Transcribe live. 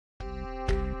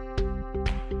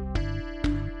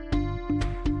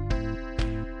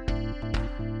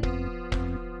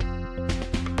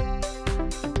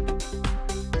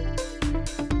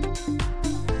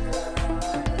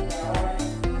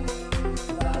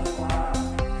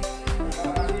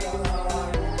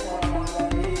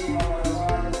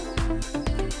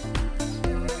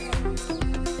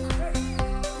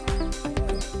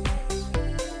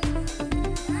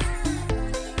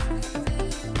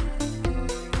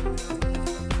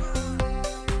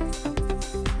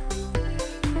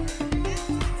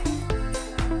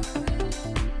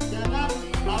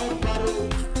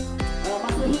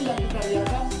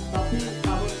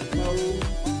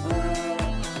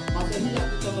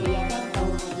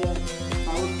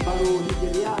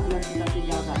kita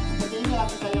tinggalkan. Seperti inilah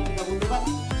kita yang kita butuhkan,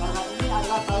 karena ini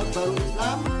adalah tahun baru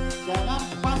Islam. Jangan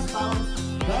pas tahun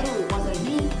baru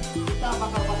Masehi kita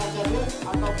bakar-bakar jagung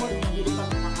ataupun menghidupkan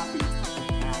kembang api.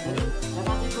 Nah, jadi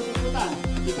jangan ikut-ikutan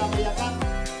kita meriahkan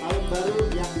tahun baru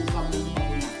yang Islam ini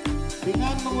punya.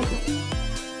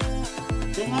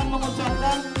 Dengan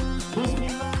mengucapkan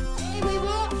Bismillah.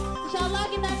 Ibu-ibu, insya Allah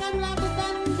kita akan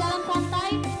melakukan jalan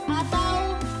santai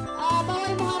atau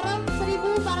Pawai Muharram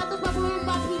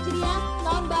 1444 Hijriah,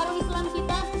 tahun baru Islam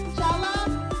kita. Insya Allah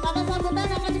kata sambutan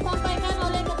akan disampaikan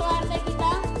oleh Ketua RT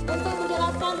kita untuk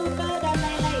menjelaskan rute dan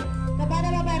lain-lain. Kepada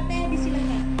Bapak RT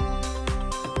disilakan.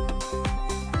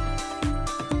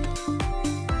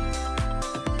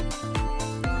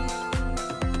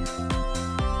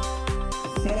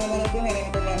 Assalamualaikum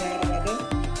warahmatullahi wabarakatuh.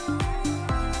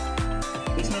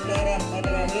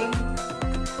 Bismillahirrahmanirrahim.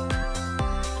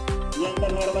 Yang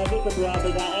terhormati Ketua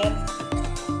BKN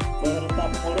beserta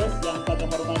pengurus, yang kami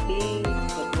hormati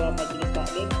Ketua Majelis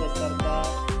Taklim beserta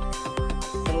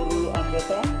seluruh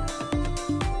anggota,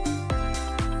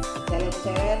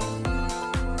 salam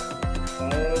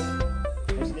kaum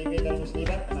muslimin dan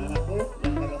muslimat, anak-anakku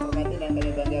yang kami hormati dan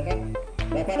kami banggakan,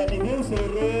 Bapak dan Ibu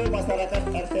seluruh masyarakat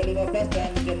RT 15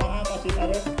 dan jemaah Masjid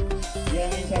Arum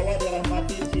yang insya Allah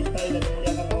dirahmati, cintai dan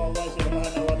dimuliakan Allah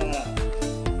Subhanahu wa Ta'ala.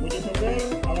 Puji syukur,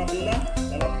 alhamdulillah,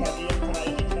 dalam pagi yang cerah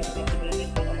ini kita tetap diberi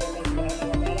dengan Allah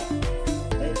Subhanahu wa Ta'ala,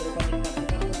 baik berupa nikmat,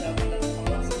 kesehatan dan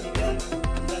kemampuan, sehingga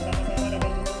kita sama-sama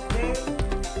dapat berkumpul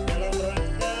dalam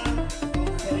rangka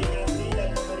memperingati dan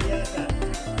memeriahkan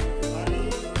Hari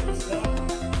Islam,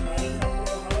 Hari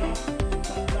Safar Haram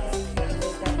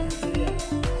 1444 Hijriah.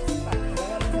 Jangan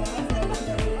salah, selalu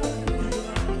sekali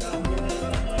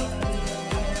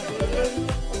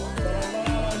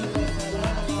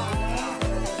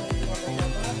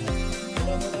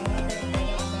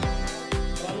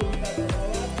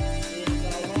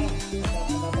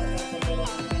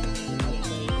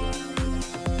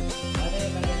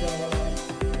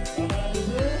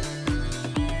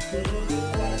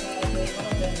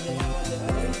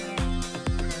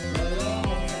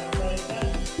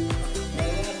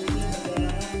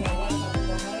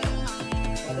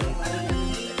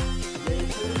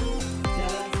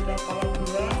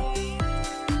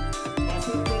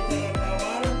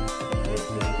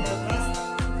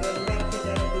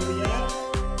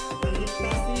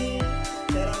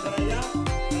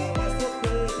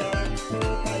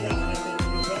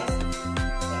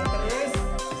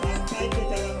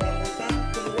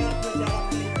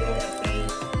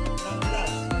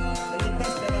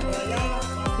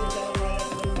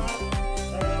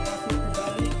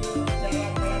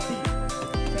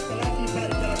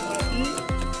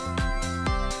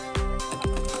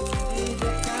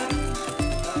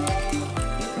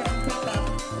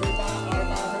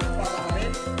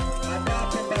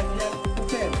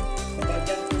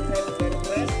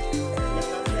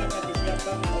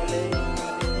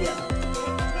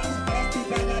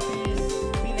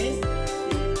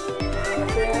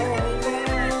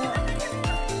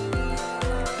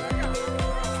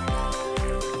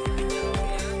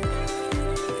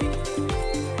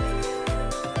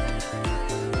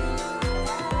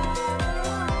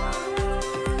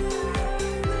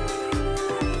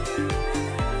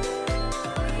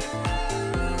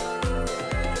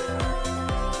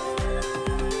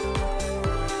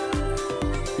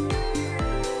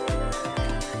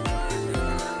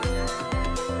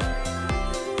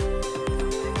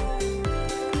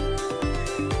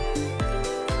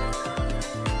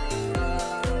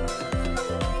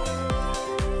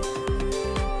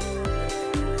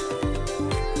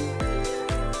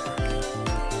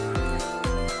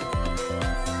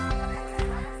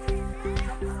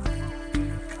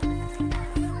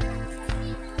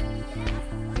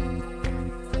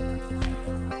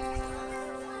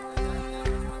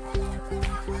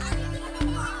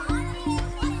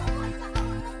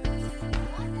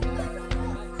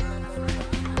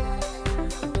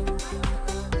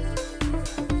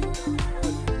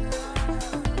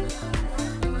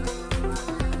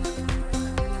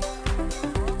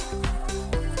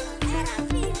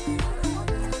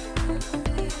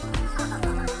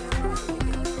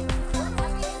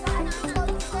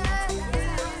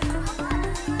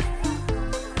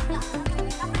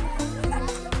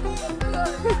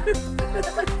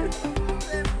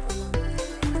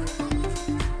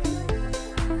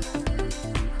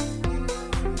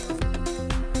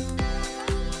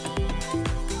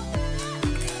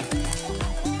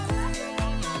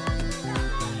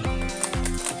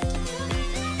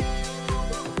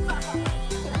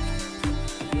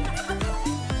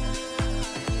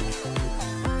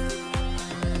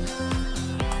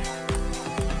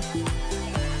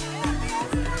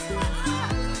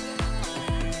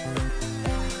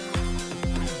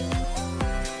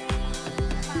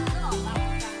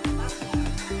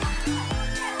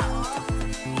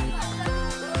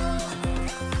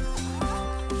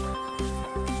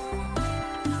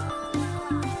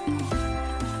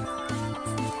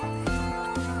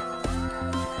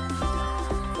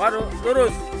Baru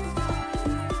lurus.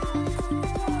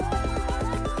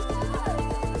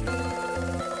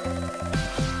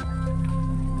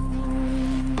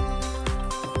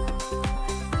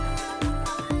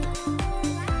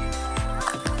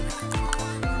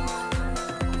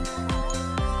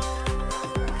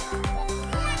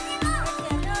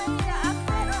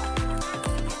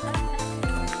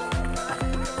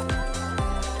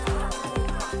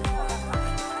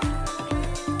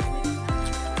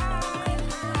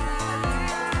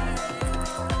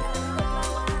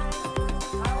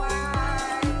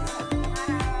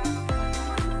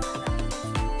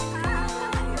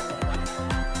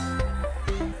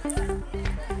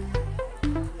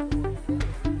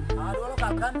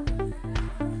 Kan?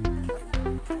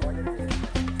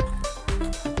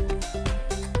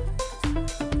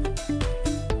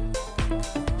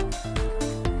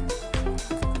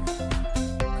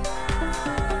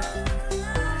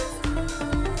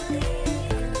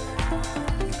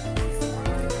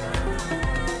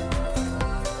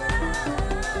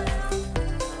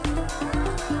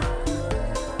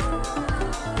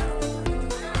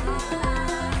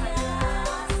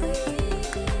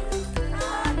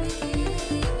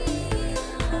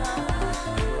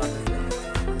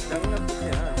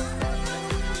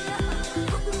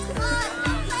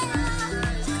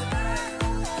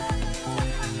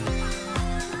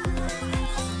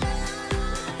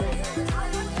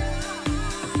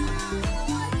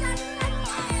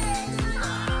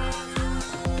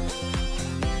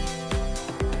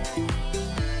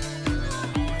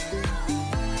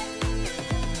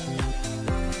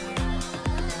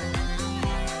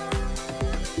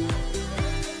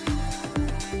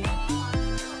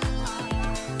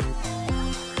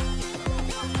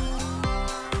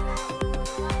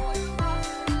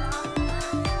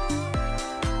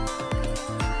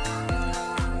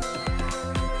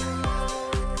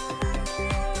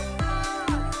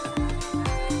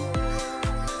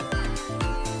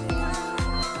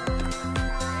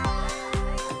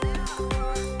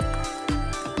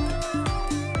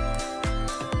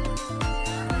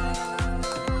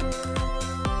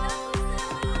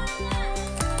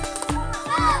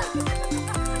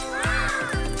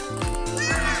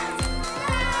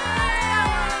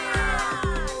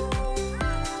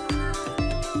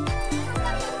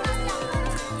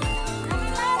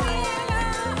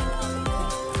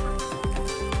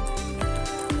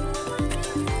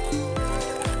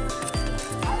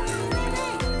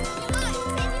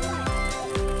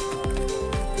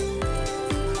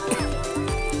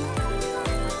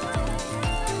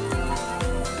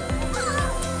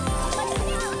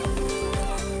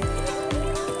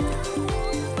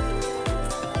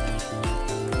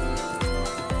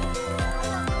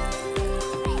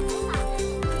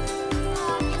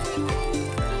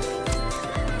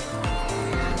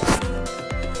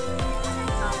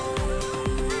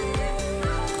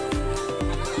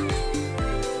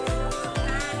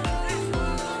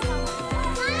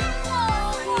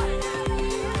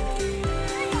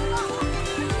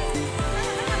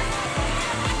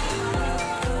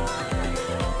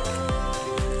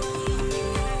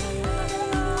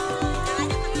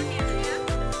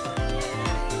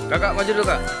 Kakak maju dulu,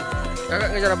 Kak.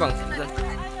 Kakak ngejar abang.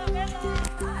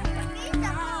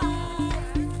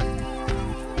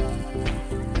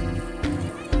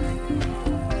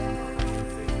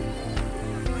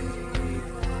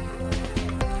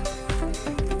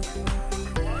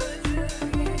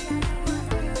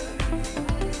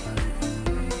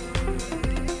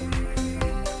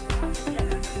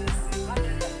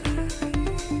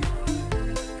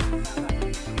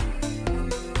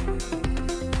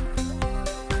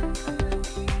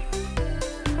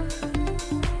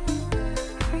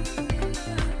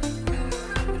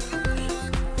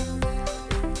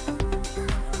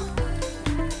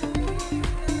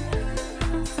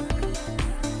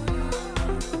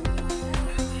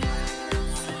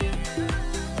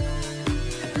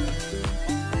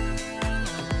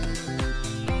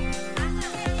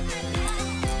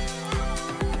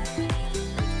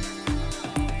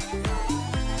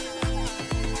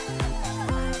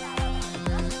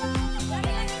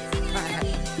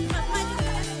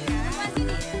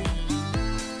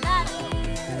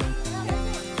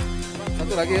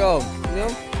 Satu lagi Om, ini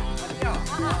Om.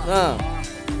 Nah.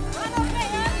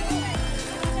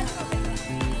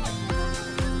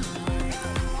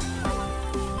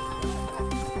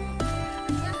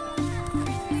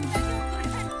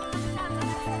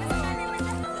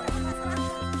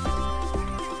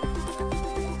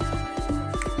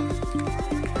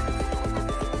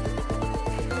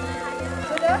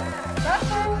 Sudah?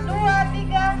 1, 2,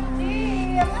 3,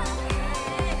 diam.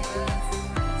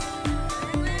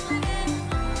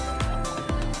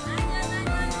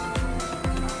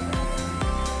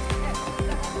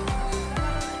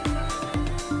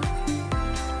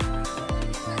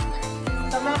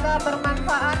 semoga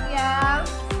bermanfaat ya.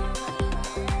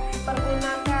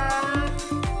 Pergunakan.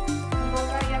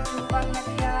 Semoga yang nyumbang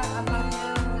hadiah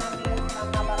amalnya mengambil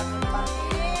sama barang yang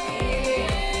pasti.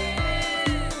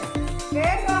 Oke,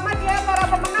 selamat ya para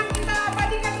pemenang. Kita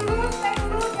abadikan dulu, stay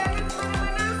dulu, jangan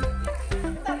kemana-mana.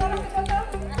 Kita tolong dipotong.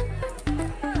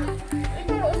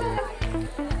 Itu.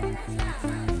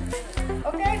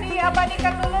 Oke,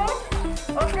 diabadikan dulu.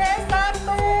 Oke, 1,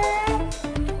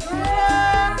 2,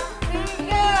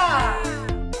 3.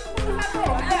 Satu,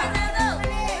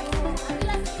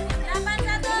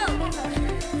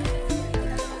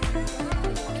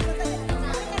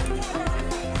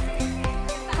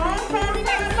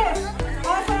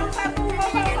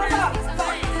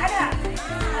 ada.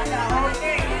 Ada,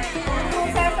 oke. Untuk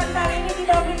sesi kali ini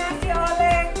didominasi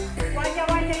oleh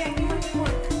wajah-wajah yang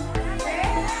imut-imut. Oke.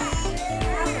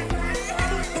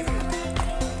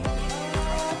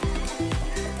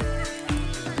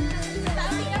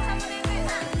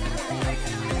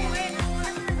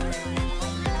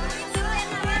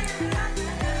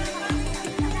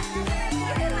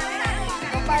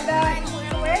 Kepada Ibu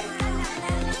Iwe,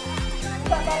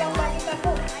 minta tolong bagi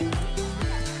satu.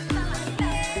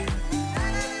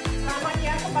 Selamat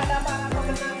ya kepada para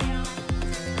pemenangnya.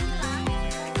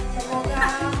 Semoga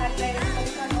hadiah yang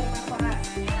diberikan bermanfaat.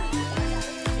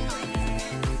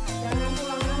 Jangan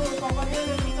pulang dulu, pokoknya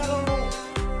nanti kalau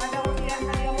ada undian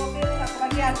hadiah mobil tak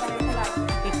kebagian kalian pulang.